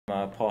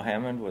Paul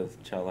Hammond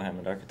with Chow,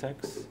 Hammond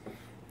Architects,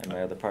 and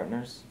my other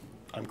partners.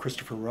 I'm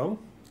Christopher Rowe.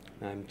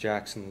 I'm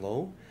Jackson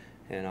Lowe,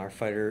 and our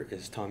fighter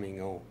is Tommy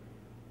Ngo.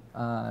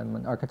 I'm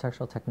an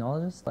architectural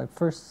technologist. I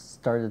first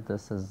started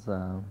this as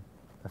a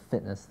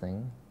fitness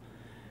thing.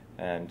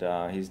 And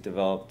he's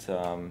developed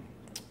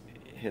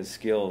his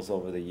skills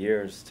over the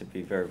years to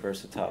be very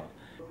versatile.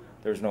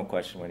 There was no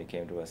question when he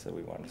came to us that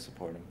we wanted to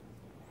support him.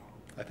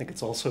 I think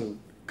it's also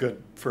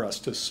good for us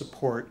to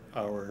support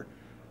our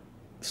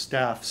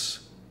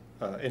staff's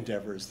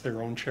endeavors, their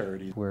own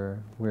charity. We're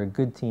a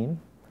good team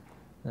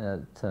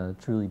that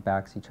truly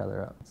backs each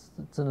other up.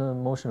 It's an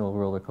emotional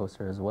roller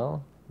coaster as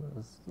well,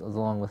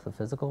 along with the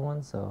physical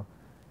one, so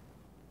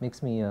it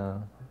makes me,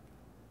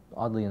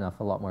 oddly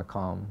enough, a lot more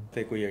calm. I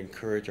think we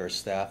encourage our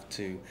staff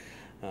to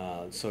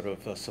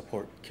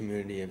support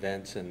community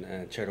events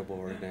and charitable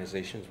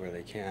organizations where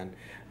they can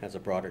as a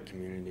broader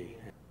community.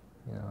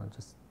 You know,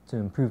 just to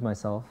improve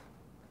myself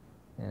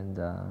and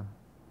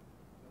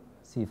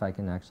see if I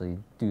can actually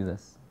do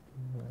this.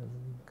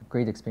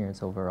 Great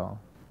experience overall.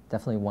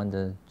 Definitely one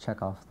to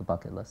check off the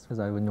bucket list because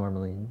I would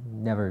normally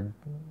never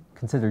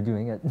consider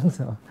doing it,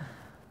 so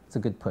it's a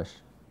good push.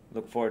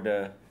 Look forward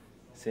to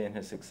seeing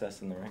his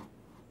success in the ring.